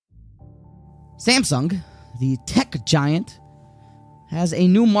Samsung, the tech giant, has a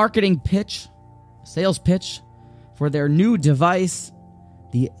new marketing pitch, sales pitch, for their new device,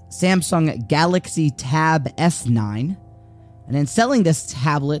 the Samsung Galaxy Tab S9. And in selling this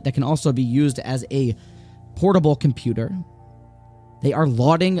tablet that can also be used as a portable computer, they are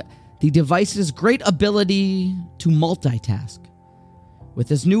lauding the device's great ability to multitask. With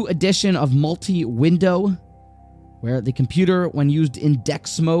this new addition of multi-window, where the computer, when used in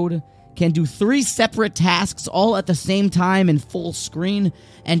DeX mode, can do 3 separate tasks all at the same time in full screen,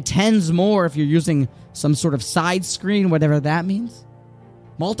 and 10s more if you're using some sort of side screen, whatever that means.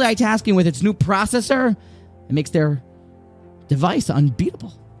 Multitasking with its new processor, it makes their device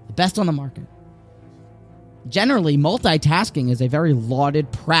unbeatable, the best on the market. Generally, multitasking is a very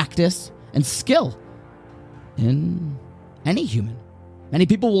lauded practice and skill in any human. Many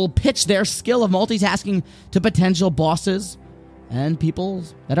people will pitch their skill of multitasking to potential bosses and people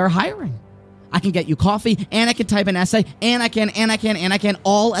that are hiring. I can get you coffee, and I can type an essay, and I can,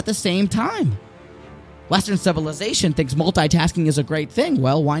 all at the same time. Western civilization thinks multitasking is a great thing.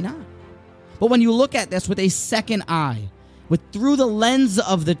 Well, why not? But when you look at this with a second eye, through the lens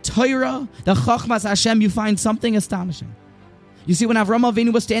of the Torah, the Chochmas Hashem, you find something astonishing. You see, when Avram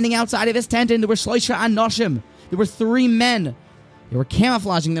Avinu was standing outside of his tent, and there were Shloisha Anoshim, there were 3 men. They were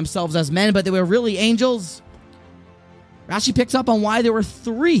camouflaging themselves as men, but they were really angels. Rashi picks up on why there were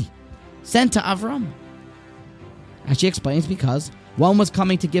 3 sent to Avram. Rashi explains because one was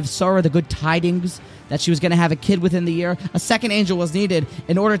coming to give Sarah the good tidings that she was going to have a kid within the year. A second angel was needed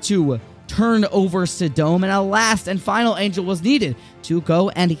in order to turn over Sodom, and a last and final angel was needed to go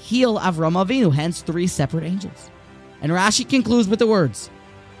and heal Avram Avinu, hence 3 separate angels. And Rashi concludes with the words,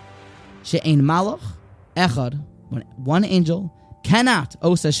 She'ein malach echad, when one angel cannot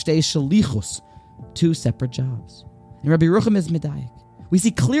osa shtei shalichus, 2 separate jobs. And Rabbi Yerucham is medayik. We see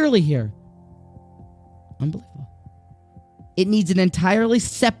clearly here, unbelievable. It needs an entirely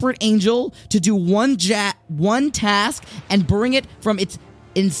separate angel to do one task and bring it from its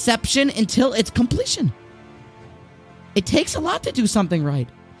inception until its completion. It takes a lot to do something right.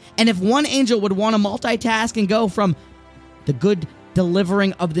 And if one angel would want to multitask and go from the good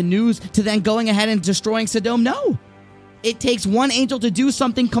delivering of the news to then going ahead and destroying Sodom, no. It takes one angel to do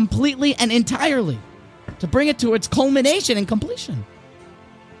something completely and entirely, to bring it to its culmination and completion.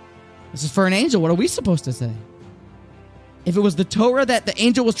 This is for an angel. What are we supposed to say? If it was the Torah that the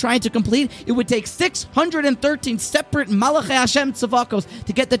angel was trying to complete, it would take 613 separate Malachei Hashem Tzavakos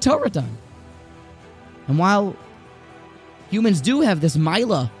to get the Torah done. And while humans do have this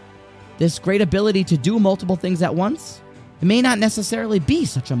Maila, this great ability to do multiple things at once, it may not necessarily be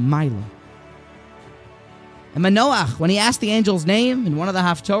such a Maila. And Manoach, when he asked the angel's name in one of the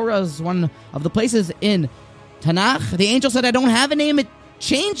Haftorahs, one of the places in Tanakh, the angel said, I don't have a name. It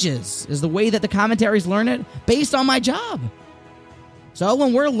changes, is the way that the commentaries learn it, based on my job. So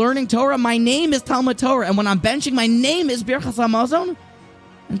when we're learning Torah, my name is Talmud Torah. And when I'm benching, my name is Birchas HaMazon.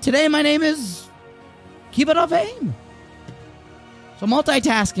 And today my name is Kibbut Aveim. So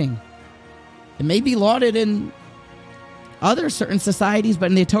multitasking, it may be lauded in other certain societies, but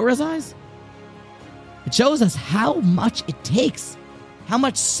in the Torah's eyes, it shows us how much it takes, how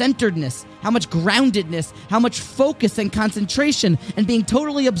much centeredness, how much groundedness, how much focus and concentration and being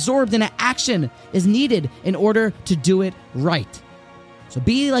totally absorbed in an action is needed in order to do it right. So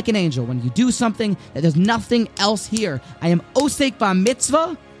be like an angel when you do something that there's nothing else here. I am osek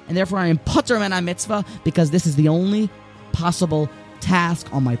ba-mitzvah, and therefore I am potter min mitzvah, because this is the only possible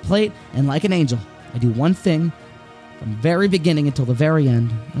task on my plate. And like an angel, I do one thing from very beginning until the very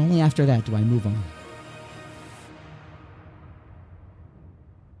end, and only after that do I move on.